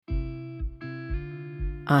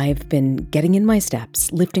I've been getting in my steps,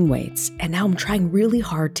 lifting weights, and now I'm trying really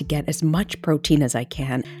hard to get as much protein as I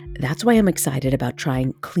can. That's why I'm excited about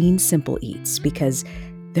trying Clean Simple Eats, because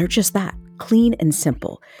they're just that, clean and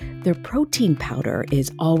simple. Their protein powder is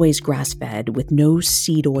always grass-fed with no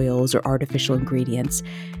seed oils or artificial ingredients.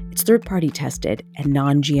 It's third-party tested and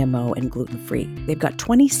non-GMO and gluten-free. They've got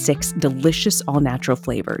 26 delicious all-natural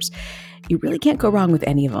flavors. You really can't go wrong with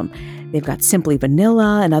any of them. They've got simply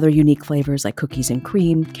vanilla and other unique flavors like cookies and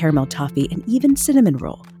cream, caramel toffee, and even cinnamon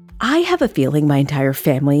roll. I have a feeling my entire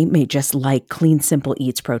family may just like Clean Simple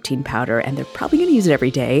Eats protein powder, and they're probably going to use it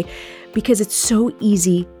every day because it's so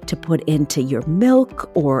easy to put into your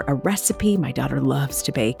milk or a recipe my daughter loves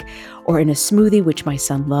to bake, or in a smoothie which my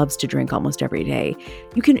son loves to drink almost every day.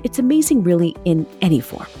 It's amazing really in any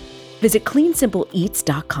form. Visit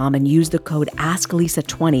cleansimpleeats.com and use the code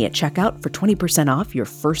AskLisa20 at checkout for 20% off your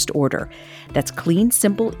first order. That's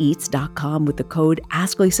cleansimpleeats.com with the code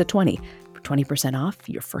AskLisa20 for 20% off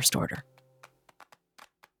your first order.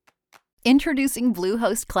 Introducing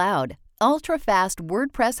Bluehost Cloud, ultra-fast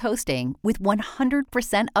WordPress hosting with 100%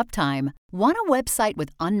 uptime. Want a website with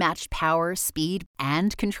unmatched power, speed,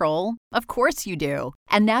 and control? Of course you do.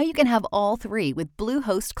 And now you can have all three with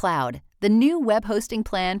Bluehost Cloud, the new web hosting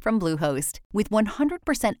plan from Bluehost. With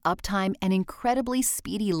 100% uptime and incredibly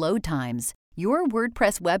speedy load times, your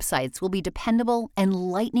WordPress websites will be dependable and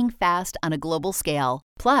lightning fast on a global scale.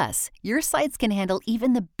 Plus, your sites can handle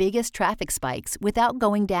even the biggest traffic spikes without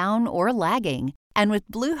going down or lagging. And with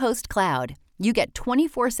Bluehost Cloud, you get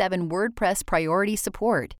 24/7 WordPress priority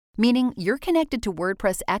support, meaning you're connected to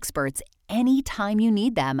WordPress experts anytime you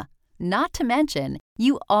need them. Not to mention,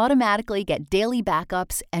 you automatically get daily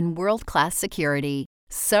backups and world-class security.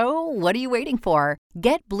 So, what are you waiting for?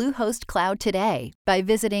 Get Bluehost Cloud today by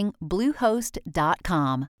visiting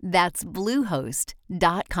Bluehost.com. That's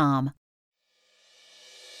Bluehost.com.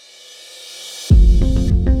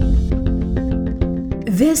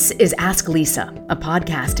 This is Ask Lisa, a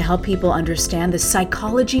podcast to help people understand the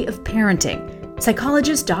psychology of parenting.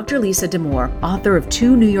 Psychologist Dr. Lisa Damour, author of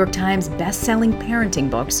 2 New York Times best-selling parenting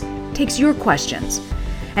books, takes your questions.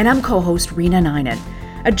 And I'm co-host Rena Ninan,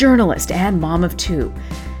 a journalist and mom of 2.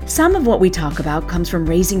 Some of what we talk about comes from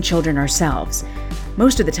raising children ourselves.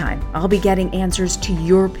 Most of the time, I'll be getting answers to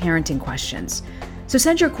your parenting questions. So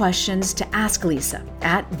send your questions to Ask Lisa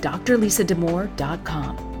at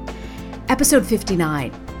drlisadamour.com. Episode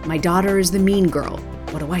 59, My Daughter is the Mean Girl.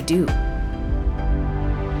 What do I do?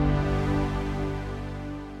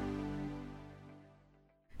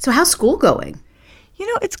 So how's school going?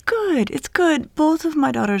 It's good. It's good. Both of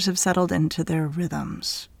my daughters have settled into their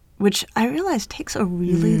rhythms, which I realize takes a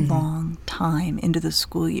really long time into the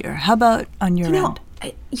school year. How about on your end?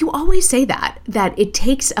 You always say that it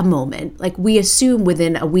takes a moment. Like, we assume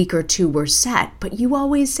within a week or two we're set, but you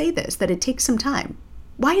always say this, that it takes some time.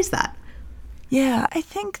 Why is that? Yeah, I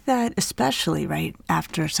think that especially right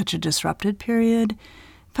after such a disrupted period,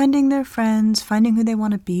 finding their friends, finding who they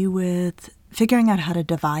want to be with, figuring out how to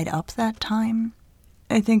divide up that time,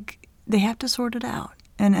 I think they have to sort it out.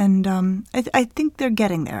 And I think they're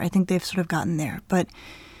getting there. I think they've sort of gotten there. But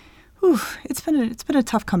it's been a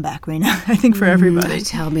tough comeback, Rena, I think, for everybody.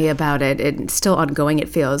 Tell me about it. It's still ongoing, it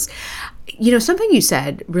feels. Something you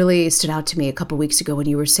said really stood out to me a couple weeks ago when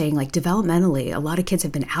you were saying, like, developmentally, a lot of kids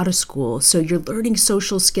have been out of school. So you're learning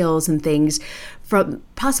social skills and things from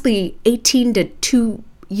possibly 18 to 2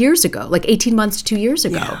 years ago, like 18 months to 2 years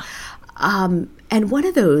ago. Yeah. And one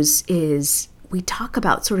of those is we talk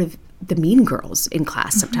about sort of the mean girls in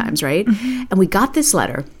class sometimes, right? Mm-hmm. And we got this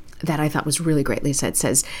letter that I thought was really great, Lisa. It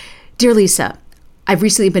says, "Dear Lisa, I've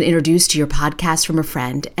recently been introduced to your podcast from a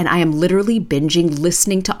friend, and I am literally binging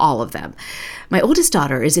listening to all of them. My oldest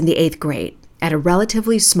daughter is in the 8th grade at a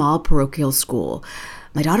relatively small parochial school.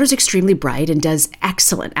 My daughter's extremely bright and does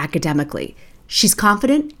excellent academically. She's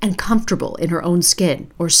confident and comfortable in her own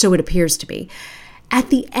skin, or so it appears to be. At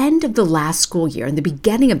the end of the last school year and the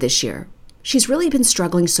beginning of this year, she's really been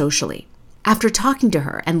struggling socially. After talking to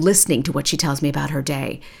her and listening to what she tells me about her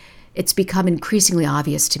day, it's become increasingly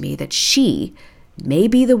obvious to me that she may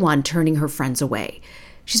be the one turning her friends away.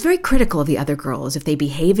 She's very critical of the other girls if they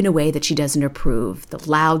behave in a way that she doesn't approve. The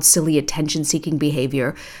loud, silly, attention-seeking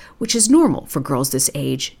behavior, which is normal for girls this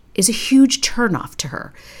age, is a huge turnoff to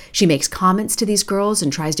her. She makes comments to these girls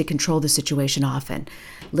and tries to control the situation often.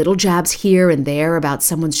 Little jabs here and there about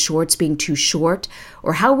someone's shorts being too short,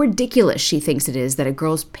 or how ridiculous she thinks it is that a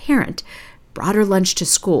girl's parent brought her lunch to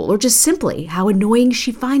school, or just simply how annoying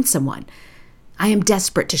she finds someone. I am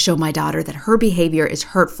desperate to show my daughter that her behavior is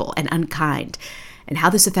hurtful and unkind, and how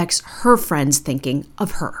this affects her friends' thinking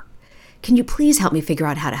of her. Can you please help me figure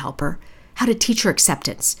out how to help her? how to teach her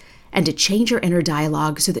acceptance and to change her inner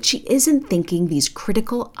dialogue so that she isn't thinking these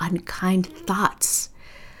critical, unkind thoughts.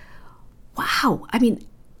 Wow. I mean,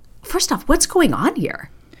 first off, what's going on here?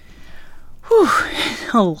 Whew,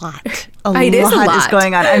 a lot. A It is a lot lot. is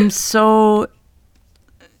going on. I'm so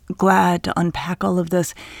glad to unpack all of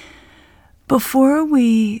this. Before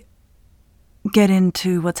we get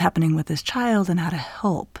into what's happening with this child and how to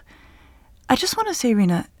help, I just want to say,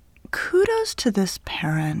 Rena, kudos to this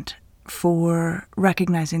parent for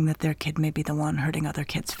recognizing that their kid may be the one hurting other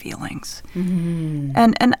kids' feelings. Mm-hmm.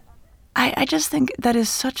 And I just think that is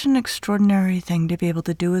such an extraordinary thing to be able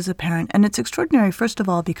to do as a parent. And it's extraordinary, first of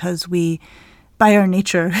all, because we, by our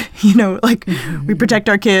nature, we protect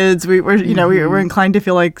our kids. We're inclined to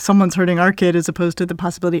feel like someone's hurting our kid as opposed to the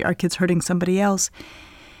possibility our kid's hurting somebody else.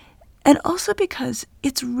 And also because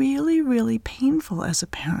it's really, really painful as a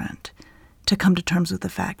parent to come to terms with the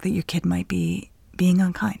fact that your kid might be being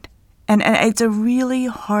unkind. And it's a really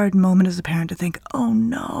hard moment as a parent to think, oh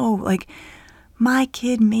no, like my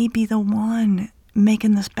kid may be the one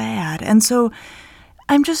making this bad. And so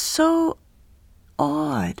I'm just so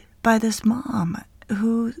awed by this mom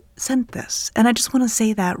who sent this. And I just want to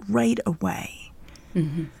say that right away.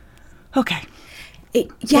 Mm-hmm. Okay.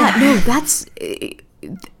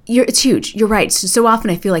 It's huge. You're right. So often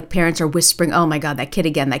I feel like parents are whispering, oh my God, that kid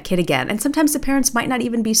again. And sometimes the parents might not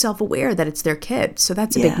even be self-aware that it's their kid. So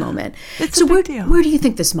that's a big moment. It's a big deal. Where do you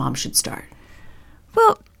think this mom should start?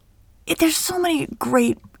 Well, there's so many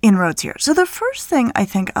great inroads here. So the first thing I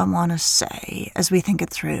think I want to say as we think it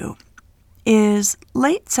through is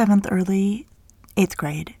late 7th, early 8th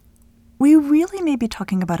grade. We really may be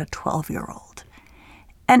talking about a 12-year-old.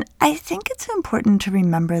 And I think it's important to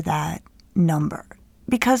remember that number.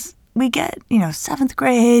 Because we get, 7th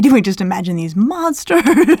grade, we just imagine these monsters.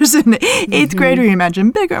 In 8th grade, we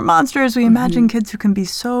imagine bigger monsters. We imagine kids who can be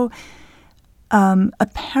so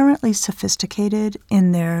apparently sophisticated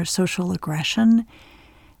in their social aggression.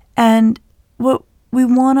 And what we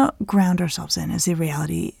want to ground ourselves in is the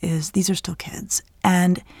reality is these are still kids.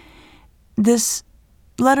 And this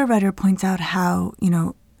letter writer points out how,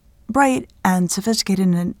 bright and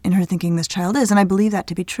sophisticated in her thinking this child is. And I believe that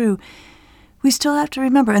to be true. We still have to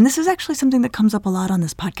remember, and this is actually something that comes up a lot on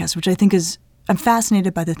this podcast, which I think I'm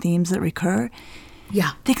fascinated by the themes that recur.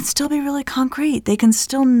 Yeah. They can still be really concrete. They can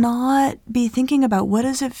still not be thinking about what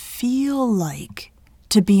does it feel like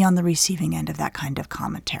to be on the receiving end of that kind of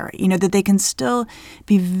commentary. That they can still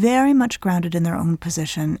be very much grounded in their own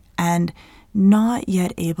position and not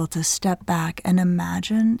yet able to step back and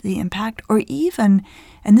imagine the impact or even,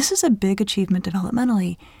 and this is a big achievement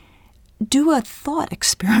developmentally, do a thought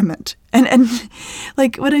experiment. And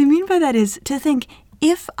like what I mean by that is to think,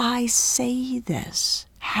 if I say this,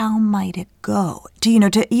 how might it go?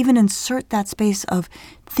 To even insert that space of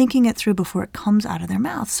thinking it through before it comes out of their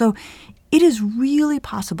mouth. So it is really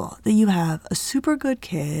possible that you have a super good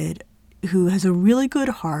kid who has a really good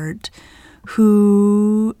heart,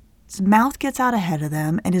 whose mouth gets out ahead of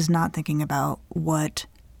them and is not thinking about what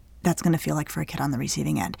that's going to feel like for a kid on the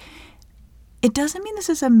receiving end. It doesn't mean this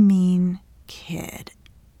is a mean kid.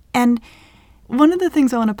 And one of the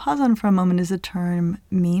things I want to pause on for a moment is the term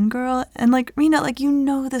mean girl. And Rena,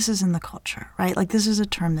 this is in the culture, right? This is a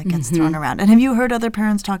term that gets thrown around. And have you heard other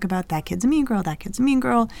parents talk about that kid's a mean girl, that kid's a mean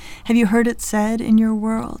girl? Have you heard it said in your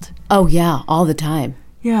world? Oh, yeah, all the time.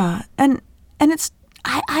 Yeah. And it's,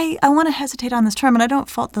 I want to hesitate on this term, and I don't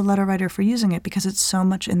fault the letter writer for using it because it's so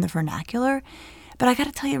much in the vernacular. But I got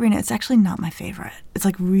to tell you, Rena, it's actually not my favorite. It's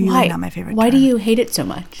really not my favorite. Why do you hate it so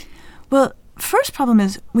much? Well, first problem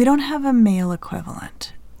is we don't have a male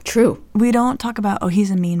equivalent. True. We don't talk about, oh,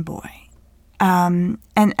 he's a mean boy. And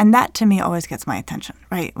that to me always gets my attention,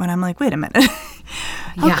 right? When I'm like, wait a minute.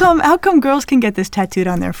 How come girls can get this tattooed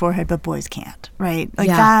on their forehead but boys can't, right?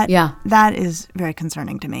 That is very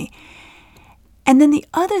concerning to me. And then the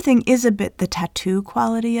other thing is a bit the tattoo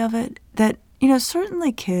quality of it, that,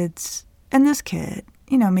 certainly kids, and this kid,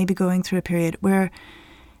 maybe going through a period where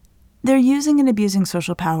they're using and abusing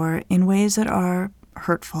social power in ways that are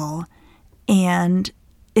hurtful, and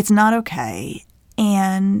it's not okay,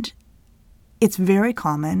 and it's very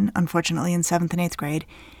common, unfortunately, in 7th and 8th grade,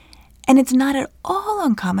 and it's not at all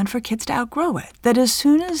uncommon for kids to outgrow it. That as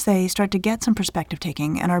soon as they start to get some perspective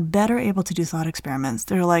taking and are better able to do thought experiments,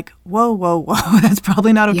 they're like, whoa, that's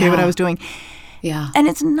probably not okay what I was doing. Yeah. And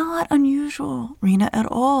it's not unusual, Rena, at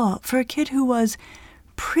all, for a kid who was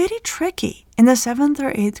pretty tricky in the 7th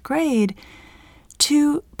or 8th grade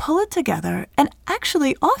to pull it together and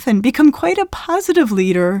actually often become quite a positive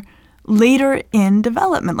leader later in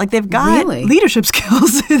development. They've got leadership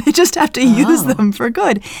skills. They just have to use them for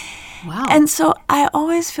good. Wow. And so I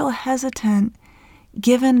always feel hesitant,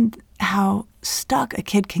 given how stuck a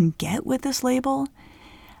kid can get with this label.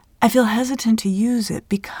 I feel hesitant to use it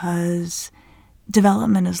because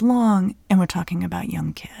development is long and we're talking about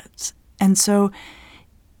young kids. And so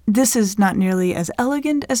this is not nearly as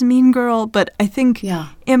elegant as Mean Girl, but I think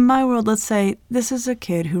in my world, let's say this is a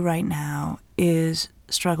kid who right now is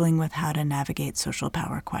struggling with how to navigate social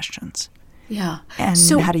power questions. Yeah. And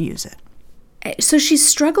how to use it. So she's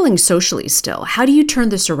struggling socially still. How do you turn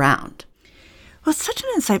this around? Well, it's such an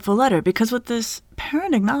insightful letter because what this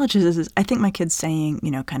parent acknowledges is I think my kid's saying,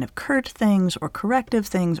 kind of curt things or corrective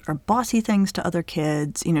things or bossy things to other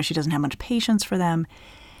kids. She doesn't have much patience for them.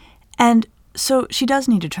 And so she does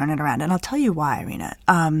need to turn it around. And I'll tell you why, Irina.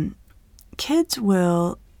 Kids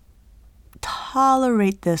will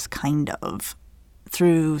tolerate this kind of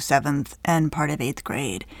through 7th and part of 8th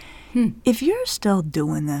grade. If you're still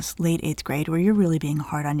doing this late 8th grade where you're really being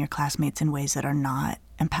hard on your classmates in ways that are not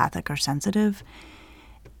empathic or sensitive,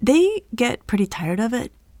 they get pretty tired of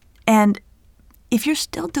it. And if you're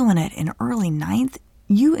still doing it in early 9th,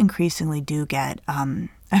 you increasingly do get, I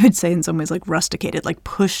would say in some ways, like rusticated, like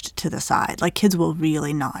pushed to the side. Like kids will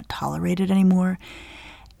really not tolerate it anymore.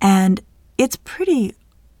 And it's pretty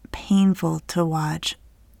painful to watch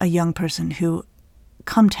a young person who,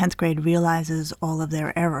 come 10th grade, realizes all of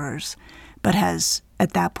their errors, but has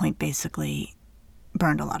at that point basically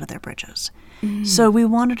burned a lot of their bridges. So we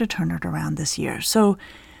wanted to turn it around this year. So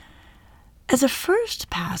as a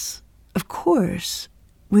first pass, of course,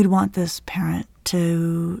 we'd want this parent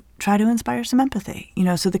to try to inspire some empathy.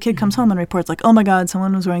 So the kid comes home and reports like, oh my God,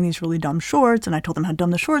 someone was wearing these really dumb shorts and I told them how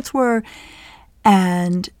dumb the shorts were.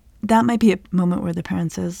 And that might be a moment where the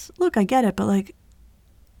parent says, look, I get it, but like,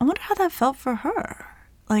 I wonder how that felt for her.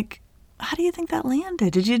 Like, how do you think that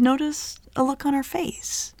landed? Did you notice a look on her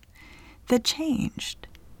face that changed?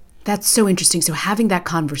 That's so interesting. So having that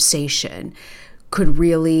conversation could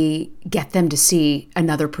really get them to see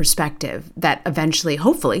another perspective that eventually,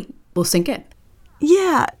 hopefully, will sink in.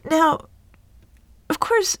 Yeah. Now, of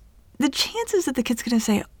course, the chances that the kid's going to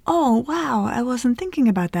say, oh, wow, I wasn't thinking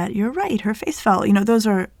about that. You're right. Her face fell. Those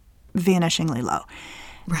are vanishingly low.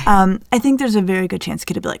 Right. I think there's a very good chance the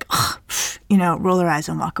kid would be like, roll her eyes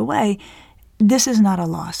and walk away. This is not a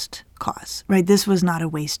lost cause, right? This was not a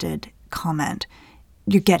wasted comment.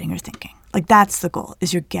 You're getting her thinking. Like that's the goal,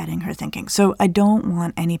 is you're getting her thinking. So I don't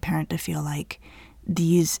want any parent to feel like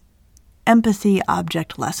these empathy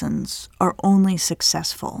object lessons are only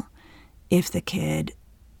successful if the kid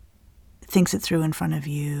thinks it through in front of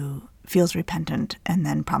you, feels repentant, and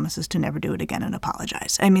then promises to never do it again and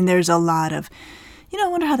apologize. I mean, there's a lot of, I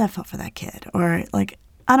wonder how that felt for that kid. Or like,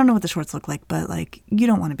 I don't know what the shorts look like, but like, you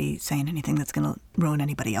don't want to be saying anything that's going to ruin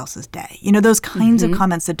anybody else's day. Those kinds of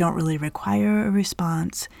comments that don't really require a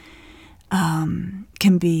response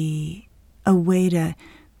can be a way to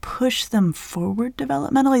push them forward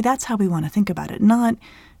developmentally. That's how we want to think about it. Not,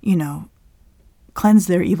 cleanse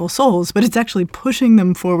their evil souls, but it's actually pushing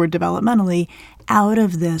them forward developmentally out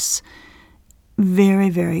of this very,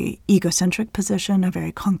 very egocentric position, a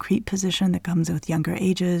very concrete position that comes with younger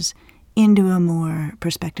ages, into a more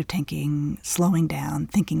perspective-taking, slowing down,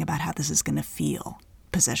 thinking about how this is going to feel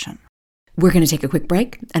position. We're going to take a quick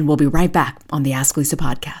break, and we'll be right back on the Ask Lisa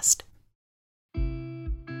podcast.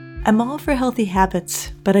 I'm all for healthy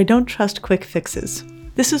habits, but I don't trust quick fixes.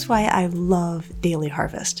 This is why I love Daily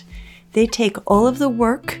Harvest. They take all of the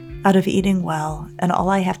work out of eating well, and all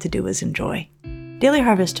I have to do is enjoy. Daily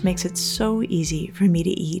Harvest makes it so easy for me to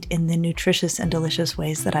eat in the nutritious and delicious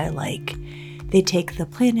ways that I like. They take the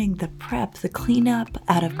planning, the prep, the cleanup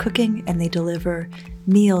out of cooking, and they deliver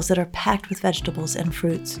meals that are packed with vegetables and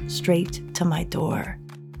fruits straight to my door.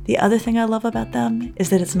 The other thing I love about them is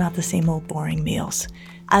that it's not the same old boring meals.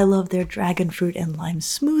 I love their dragon fruit and lime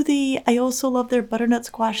smoothie. I also love their butternut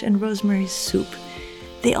squash and rosemary soup.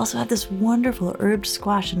 They also have this wonderful herbed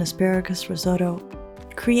squash and asparagus risotto.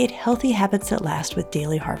 Create healthy habits that last with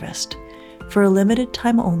Daily Harvest. For a limited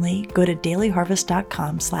time only, go to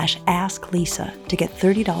dailyharvest.com/asklisa to get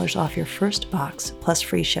 $30 off your first box plus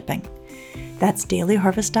free shipping. That's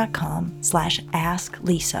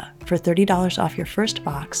dailyharvest.com/asklisa for $30 off your first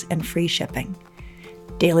box and free shipping.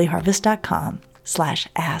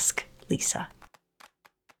 dailyharvest.com/asklisa.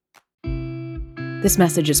 This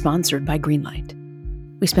message is sponsored by Greenlight.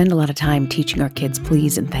 We spend a lot of time teaching our kids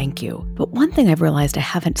please and thank you. But one thing I've realized I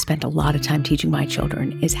haven't spent a lot of time teaching my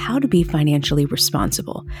children is how to be financially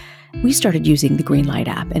responsible. We started using the Greenlight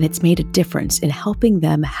app, and it's made a difference in helping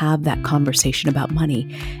them have that conversation about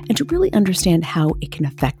money and to really understand how it can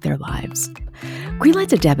affect their lives.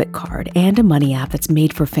 Greenlight's a debit card and a money app that's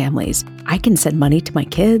made for families. I can send money to my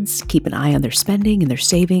kids, keep an eye on their spending and their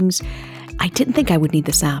savings. I didn't think I would need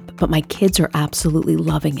this app, but my kids are absolutely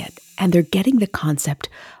loving it, and they're getting the concept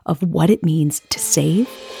of what it means to save.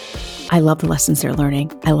 I love the lessons they're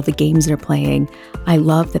learning. I love the games they're playing. I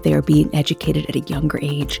love that they are being educated at a younger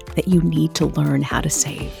age, that you need to learn how to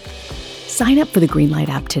save. Sign up for the Greenlight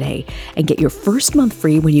app today and get your first month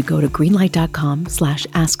free when you go to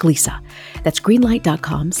greenlight.com/AskLisa. That's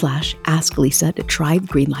greenlight.com/AskLisa to try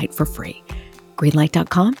Greenlight for free.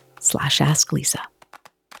 Greenlight.com/AskLisa.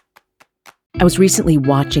 I was recently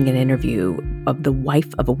watching an interview of the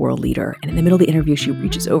wife of a world leader, and in the middle of the interview, she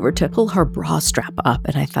reaches over to pull her bra strap up,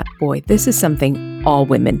 and I thought, boy, this is something all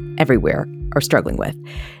women everywhere are struggling with.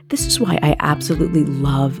 This is why I absolutely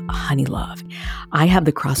love Honeylove. I have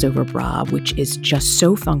the crossover bra, which is just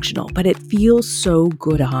so functional, but it feels so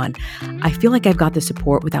good on. I feel like I've got the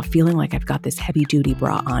support without feeling like I've got this heavy-duty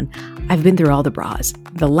bra on. I've been through all the bras.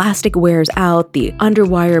 The elastic wears out, the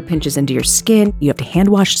underwire pinches into your skin. You have to hand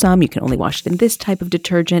wash some. You can only wash it in this type of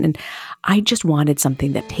detergent. And I just wanted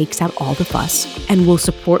something that takes out all the fuss and will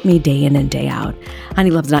support me day in and day out.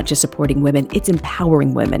 Honeylove's not just supporting women, it's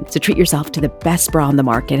empowering women. So treat yourself to the best bra on the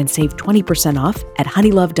market and save 20% off at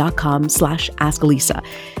honeylove.com/AskLisa.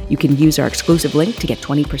 You can use our exclusive link to get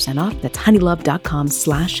 20% off. That's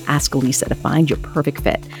honeylove.com/AskLisa to find your perfect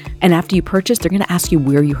fit. And after you purchase, they're going to ask you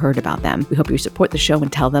where you heard about them. We hope you support the show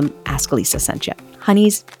and tell them Ask Lisa sent you.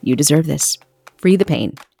 Honeys, you deserve this. Free the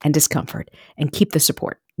pain and discomfort and keep the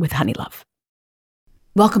support with Honeylove.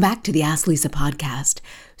 Welcome back to the Ask Lisa podcast.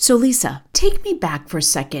 So Lisa, take me back for a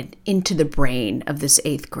second into the brain of this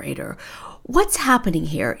 8th grader. What's happening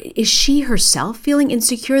here? Is she herself feeling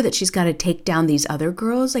insecure that she's got to take down these other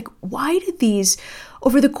girls? Like, why did these,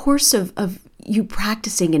 over the course of you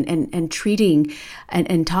practicing and treating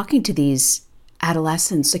and talking to these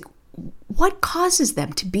adolescents, like, what causes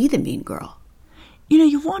them to be the mean girl?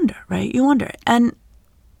 You wonder, right? You wonder. And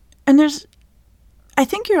there's, I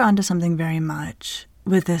think you're onto something very much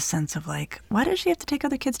with this sense of like, why does she have to take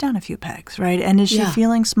other kids down a few pegs, right? And is she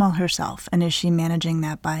feeling small herself? And is she managing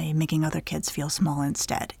that by making other kids feel small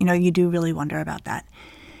instead? You do really wonder about that.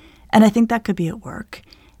 And I think that could be at work.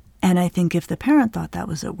 And I think if the parent thought that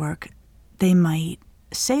was at work, they might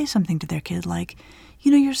say something to their kid like,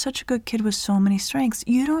 you're such a good kid with so many strengths.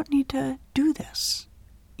 You don't need to do this.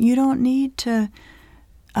 You don't need to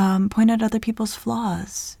point out other people's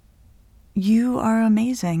flaws. You are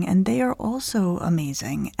amazing, and they are also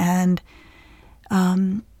amazing. And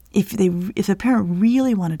if the parent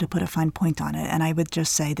really wanted to put a fine point on it, and I would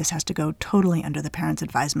just say this has to go totally under the parent's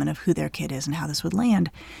advisement of who their kid is and how this would land,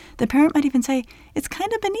 the parent might even say, it's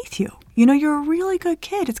kind of beneath you. You're a really good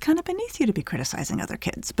kid. It's kind of beneath you to be criticizing other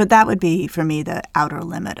kids. But that would be, for me, the outer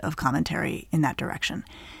limit of commentary in that direction.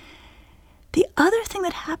 The other thing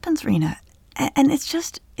that happens, Rena, and it's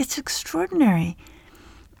extraordinary,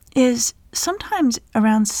 is sometimes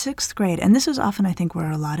around 6th grade, and this is often, I think,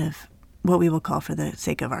 where a lot of what we will call, for the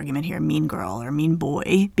sake of argument here, mean girl or mean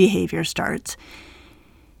boy behavior starts,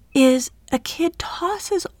 is a kid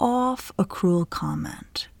tosses off a cruel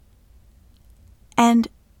comment and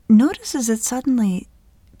notices that suddenly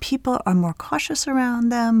people are more cautious around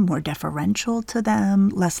them, more deferential to them,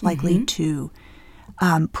 less likely to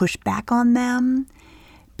push back on them,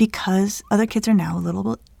 because other kids are now a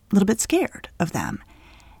little bit scared of them.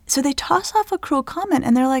 So they toss off a cruel comment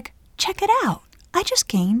and they're like, check it out. I just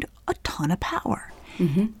gained a ton of power.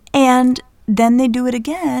 And then they do it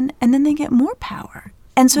again, and then they get more power.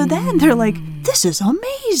 And so then they're like, this is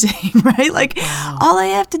amazing, right? Like, all I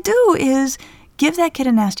have to do is give that kid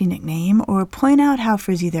a nasty nickname or point out how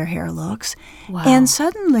frizzy their hair looks. And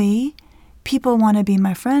suddenly people want to be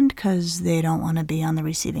my friend because they don't want to be on the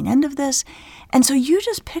receiving end of this. And so you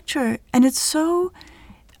just picture, and it's so...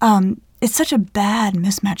 it's such a bad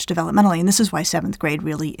mismatch developmentally, and this is why 7th grade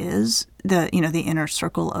really is the inner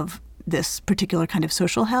circle of this particular kind of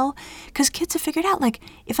social hell, because kids have figured out, like,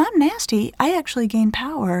 if I'm nasty, I actually gain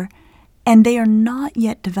power, and they are not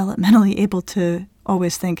yet developmentally able to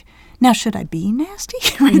always think, now should I be nasty?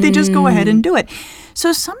 Right? They just go ahead and do it.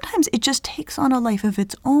 So sometimes it just takes on a life of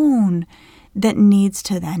its own that needs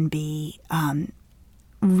to then be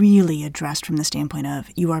really addressed from the standpoint of,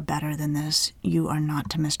 you are better than this. You are not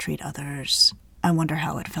to mistreat others. I wonder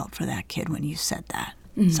how it felt for that kid when you said that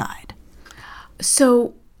side.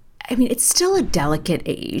 So I mean, it's still a delicate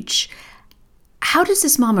age. How does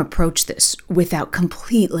this mom approach this without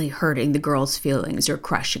completely hurting the girl's feelings or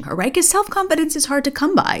crushing her, right? Because self-confidence is hard to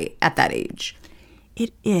come by at that age.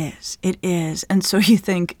 It is. It is. And so you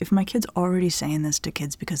think, if my kid's already saying this to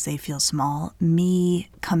kids because they feel small, me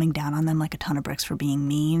coming down on them like a ton of bricks for being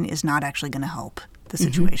mean is not actually going to help the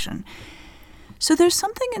situation. So there's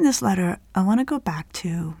something in this letter I want to go back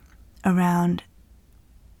to around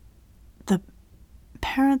the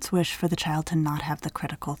parent's wish for the child to not have the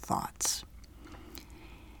critical thoughts.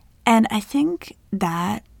 And I think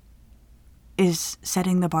that is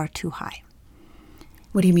setting the bar too high.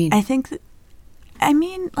 What do you mean?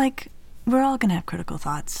 Like, we're all going to have critical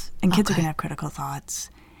thoughts, and kids are going to have critical thoughts.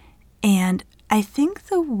 And I think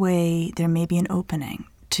the way there may be an opening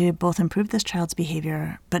to both improve this child's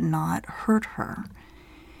behavior but not hurt her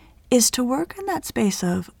is to work in that space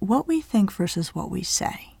of what we think versus what we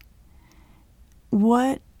say.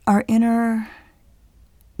 What our inner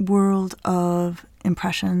world of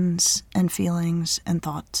impressions and feelings and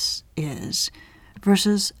thoughts is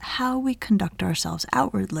versus how we conduct ourselves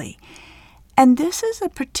outwardly. And this is a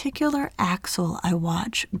particular axle I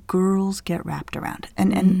watch girls get wrapped around.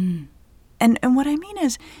 And what I mean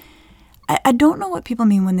is, I don't know what people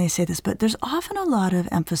mean when they say this, but there's often a lot of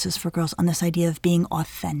emphasis for girls on this idea of being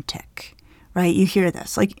authentic, right? You hear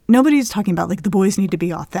this. Like, nobody's talking about, like, the boys need to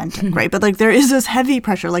be authentic, right? But, like, there is this heavy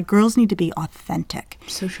pressure, like, girls need to be authentic.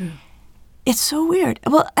 So true. It's so weird.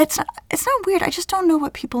 Well, it's not weird. I just don't know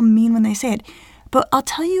what people mean when they say it. But I'll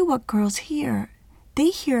tell you what girls hear. They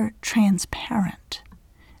hear transparent.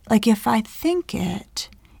 Like, if I think it,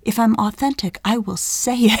 if I'm authentic, I will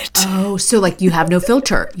say it. Oh, so like you have no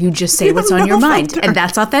filter. You just say what's on your mind. And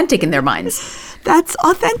that's authentic in their minds. That's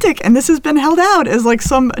authentic. And this has been held out as like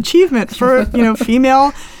some achievement for,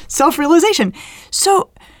 female self-realization. So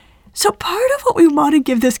part of what we want to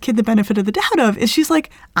give this kid the benefit of the doubt of is she's like,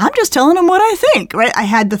 I'm just telling him what I think, right? I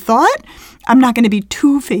had the thought. I'm not going to be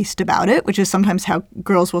two-faced about it, which is sometimes how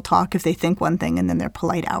girls will talk if they think one thing and then they're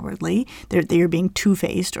polite outwardly. They're being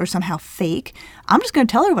two-faced or somehow fake. I'm just going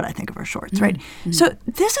to tell her what I think of her shorts, right? Mm-hmm. So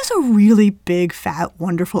this is a really big, fat,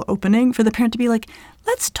 wonderful opening for the parent to be like,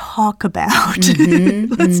 let's talk about,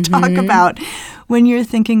 talk about when you're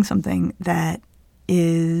thinking something that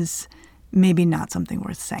is maybe not something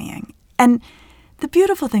worth saying. And the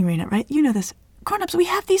beautiful thing, Rena, right? You know this. Grown-ups, we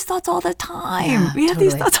have these thoughts all the time. Yeah, we have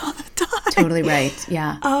these thoughts all the time. Totally right.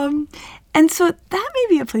 Yeah. And so that may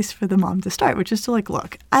be a place for the mom to start, which is to like,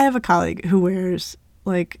 look, I have a colleague who wears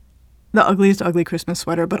like the ugliest ugly Christmas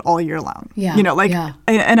sweater, but all year long. Yeah.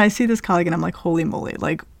 And I see this colleague and I'm like, holy moly,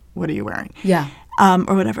 like, what are you wearing? Yeah.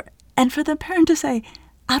 Or whatever. And for the parent to say,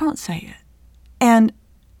 I don't say it. And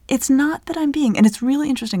it's not that I'm being, and it's really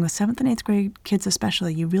interesting with 7th and 8th grade kids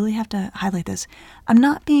especially, you really have to highlight this. I'm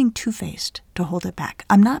not being two-faced to hold it back.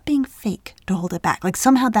 I'm not being fake to hold it back. Like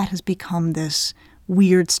somehow that has become this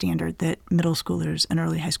weird standard that middle schoolers and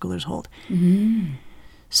early high schoolers hold. Mm-hmm.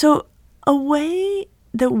 So a way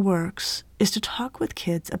that works is to talk with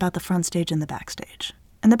kids about the front stage and the backstage.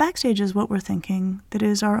 And the backstage is what we're thinking that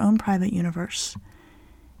is our own private universe.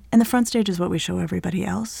 And the front stage is what we show everybody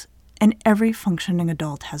else. And every functioning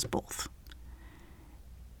adult has both.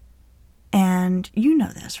 And you know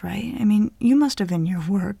this, right? I mean, you must have in your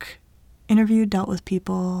work interviewed, dealt with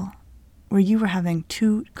people where you were having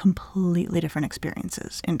two completely different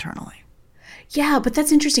experiences internally. Yeah, but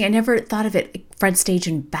that's interesting. I never thought of it front stage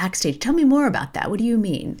and backstage. Tell me more about that. What do you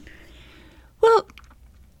mean? Well,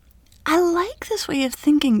 I like this way of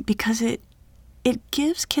thinking because it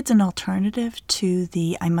gives kids an alternative to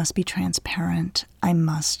the I must be transparent, I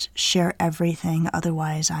must share everything,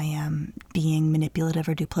 otherwise I am being manipulative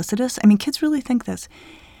or duplicitous. I mean, kids really think this.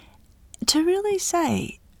 To really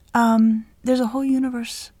say, there's a whole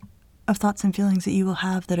universe of thoughts and feelings that you will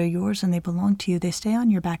have that are yours and they belong to you. They stay on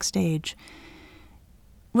your backstage.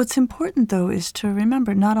 What's important, though, is to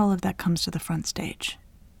remember not all of that comes to the front stage.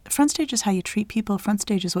 The front stage is how you treat people. Front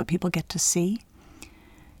stage is what people get to see.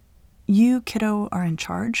 You, kiddo, are in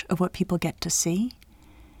charge of what people get to see.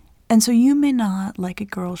 And so you may not like a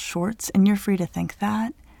girl's shorts, and you're free to think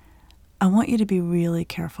that. I want you to be really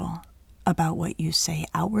careful about what you say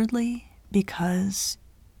outwardly because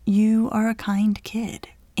you are a kind kid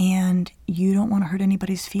and you don't want to hurt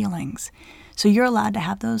anybody's feelings. So you're allowed to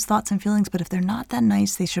have those thoughts and feelings, but if they're not that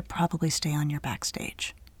nice, they should probably stay on your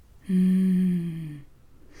backstage.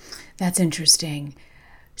 That's interesting.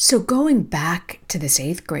 So going back to this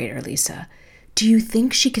 8th grader, Lisa, do you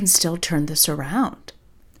think she can still turn this around?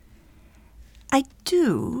 I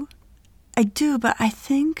do, but I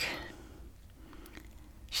think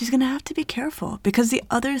she's going to have to be careful because the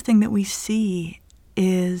other thing that we see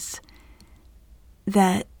is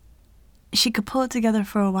that she could pull it together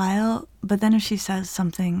for a while, but then if she says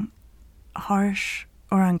something harsh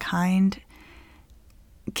or unkind,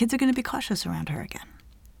 kids are going to be cautious around her again.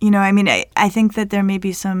 I think that there may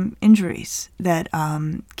be some injuries that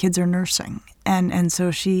kids are nursing. And so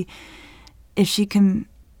if she can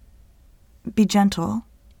be gentle,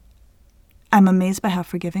 I'm amazed by how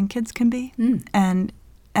forgiving kids can be. And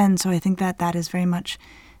so I think that is very much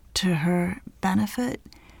to her benefit.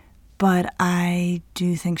 But I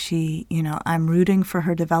do think I'm rooting for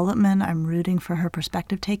her development. I'm rooting for her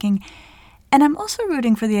perspective taking. And I'm also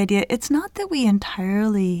rooting for the idea, it's not that we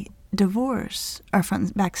entirely divorce our front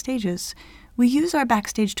and back stages. We use our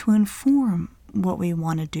backstage to inform what we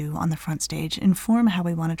want to do on the front stage, inform how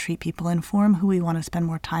we want to treat people, inform who we want to spend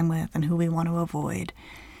more time with and who we want to avoid.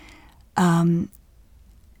 And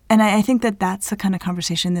I think that that's the kind of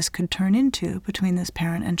conversation this could turn into between this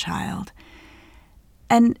parent and child.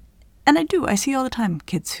 And I see all the time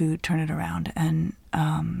kids who turn it around and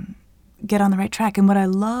get on the right track. And what I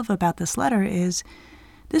love about this letter is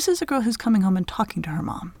this is a girl who's coming home and talking to her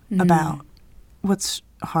mom about what's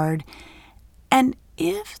hard. And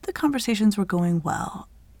if the conversations were going well,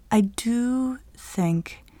 I do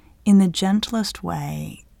think in the gentlest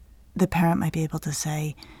way, the parent might be able to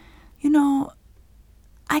say,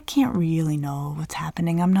 I can't really know what's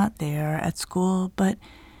happening. I'm not there at school, but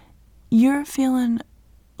you're feeling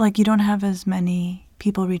like you don't have as many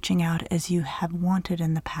people reaching out as you have wanted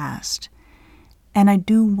in the past. And I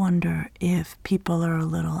do wonder if people are a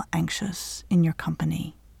little anxious in your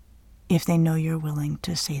company, if they know you're willing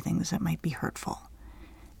to say things that might be hurtful.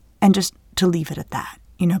 And just to leave it at that,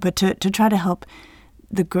 but to try to help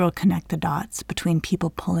the girl connect the dots between people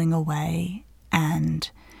pulling away and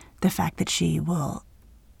the fact that she will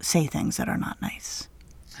say things that are not nice.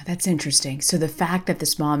 That's interesting. So the fact that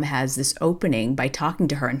this mom has this opening by talking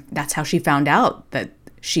to her, and that's how she found out that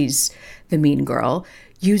she's the mean girl,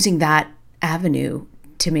 using that avenue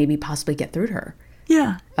to maybe possibly get through to her.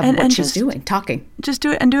 Yeah. Of what she's doing, talking. Just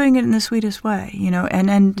do it, and doing it in the sweetest way,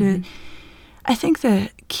 and I think the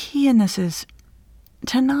key in this is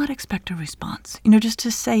to not expect a response, just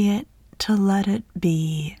to say it, to let it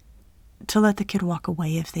be, to let the kid walk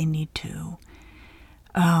away if they need to.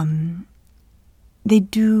 They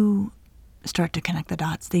do start to connect the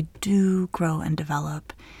dots. They do grow and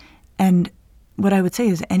develop. And what I would say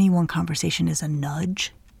is any one conversation is a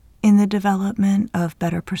nudge in the development of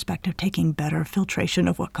better perspective taking, better filtration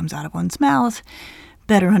of what comes out of one's mouth,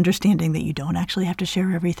 better understanding that you don't actually have to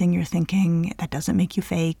share everything you're thinking. That doesn't make you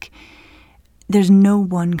fake. There's no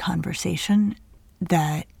one conversation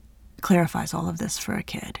that clarifies all of this for a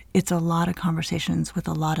kid. It's a lot of conversations with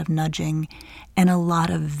a lot of nudging and a lot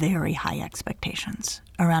of very high expectations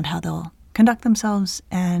around how they'll conduct themselves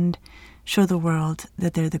and show the world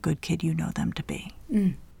that they're the good kid you know them to be.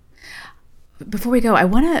 Before we go, I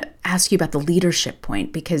want to ask you about the leadership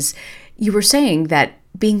point, because you were saying that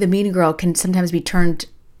being the mean girl can sometimes be turned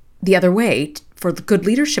the other way for the good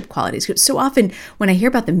leadership qualities. So often when I hear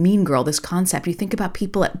about the mean girl, this concept, you think about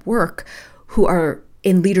people at work who are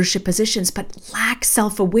in leadership positions but lack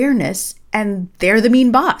self-awareness, and they're the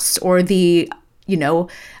mean boss or the,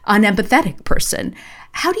 unempathetic person.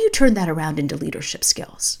 How do you turn that around into leadership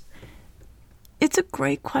skills? It's a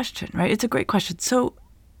great question, right? It's a great question. So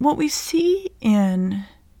what we see in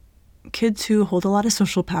kids who hold a lot of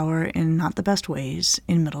social power in not the best ways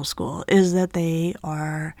in middle school is that they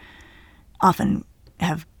are often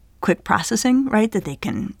have quick processing, right? That they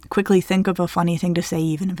can quickly think of a funny thing to say,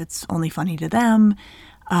 even if it's only funny to them.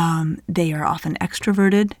 They are often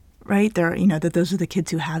extroverted, right? That those are the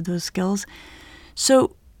kids who have those skills.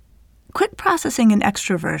 So quick processing and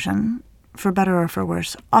extroversion, for better or for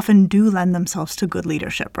worse, often do lend themselves to good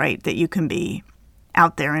leadership, right? That you can be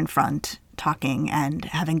out there in front talking and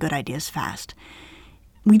having good ideas fast.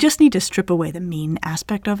 We just need to strip away the mean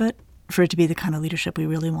aspect of it for it to be the kind of leadership we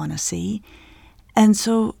really want to see. And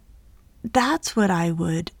so that's what I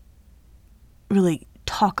would really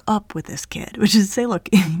talk up with this kid, which is say, look,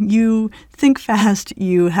 you think fast,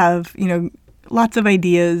 you have, lots of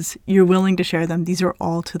ideas, you're willing to share them. These are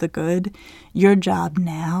all to the good. Your job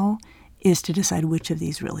now is to decide which of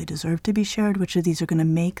these really deserve to be shared, which of these are going to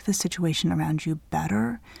make the situation around you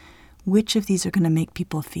better, which of these are going to make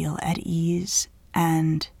people feel at ease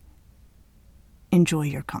and enjoy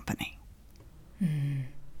your company.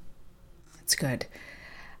 That's good.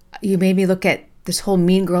 You made me look at this whole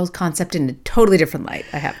mean girls concept in a totally different light,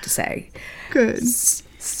 I have to say. Good.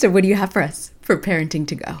 So what do you have for us for parenting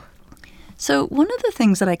to go? So one of the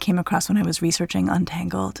things that I came across when I was researching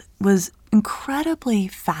Untangled was incredibly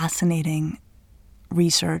fascinating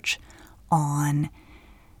research on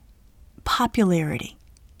popularity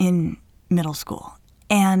in middle school.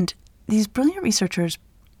 And these brilliant researchers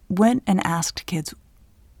went and asked kids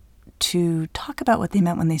to talk about what they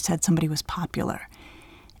meant when they said somebody was popular.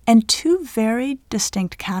 And two very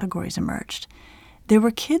distinct categories emerged. There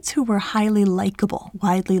were kids who were highly likable,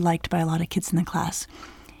 widely liked by a lot of kids in the class.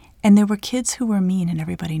 And there were kids who were mean and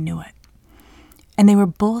everybody knew it. And they were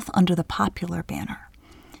both under the popular banner.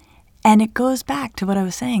 And it goes back to what I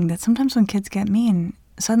was saying, that sometimes when kids get mean,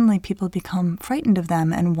 suddenly people become frightened of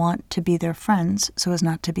them and want to be their friends so as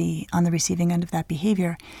not to be on the receiving end of that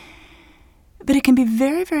behavior. But it can be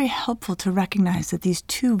very, very helpful to recognize that these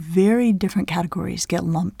two very different categories get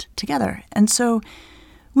lumped together. And so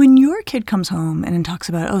when your kid comes home and talks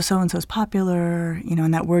about, oh, so-and-so's popular,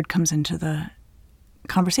 and that word comes into the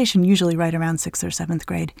conversation, usually right around 6th or 7th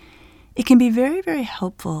grade, it can be very, very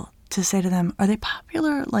helpful to say to them, are they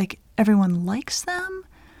popular like everyone likes them,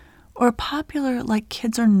 or popular like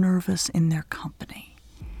kids are nervous in their company?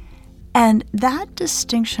 And that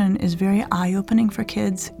distinction is very eye-opening for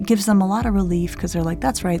kids, gives them a lot of relief because they're like,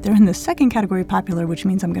 that's right, they're in the second category popular, which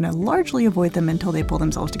means I'm going to largely avoid them until they pull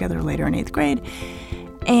themselves together later in 8th grade.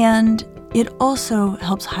 And it also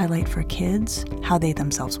helps highlight for kids how they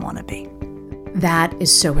themselves want to be. That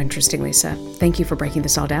is so interesting, Lisa. Thank you for breaking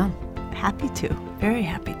this all down. Happy to. Very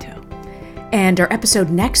happy to. And our episode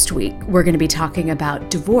next week, we're going to be talking about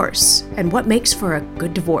divorce and what makes for a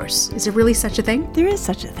good divorce. Is there really such a thing? There is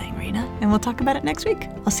such a thing, Rena, and we'll talk about it next week.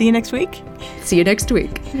 I'll see you next week. See you next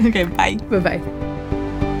week. Okay, bye. Bye-bye.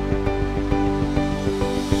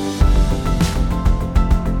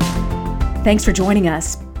 Thanks for joining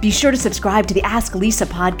us. Be sure to subscribe to the Ask Lisa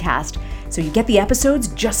podcast so you get the episodes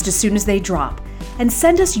just as soon as they drop. And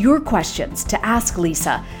send us your questions to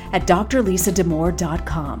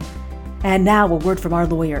asklisa@drlisadamour.com. And now a word from our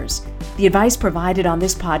lawyers. The advice provided on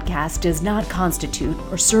this podcast does not constitute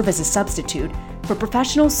or serve as a substitute for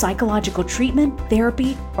professional psychological treatment,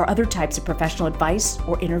 therapy, or other types of professional advice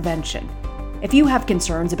or intervention. If you have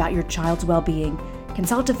concerns about your child's well-being,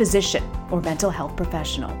 consult a physician or mental health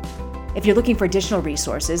professional. If you're looking for additional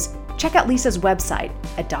resources, check out Lisa's website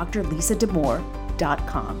at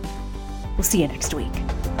drlisadamour.com. We'll see you next week.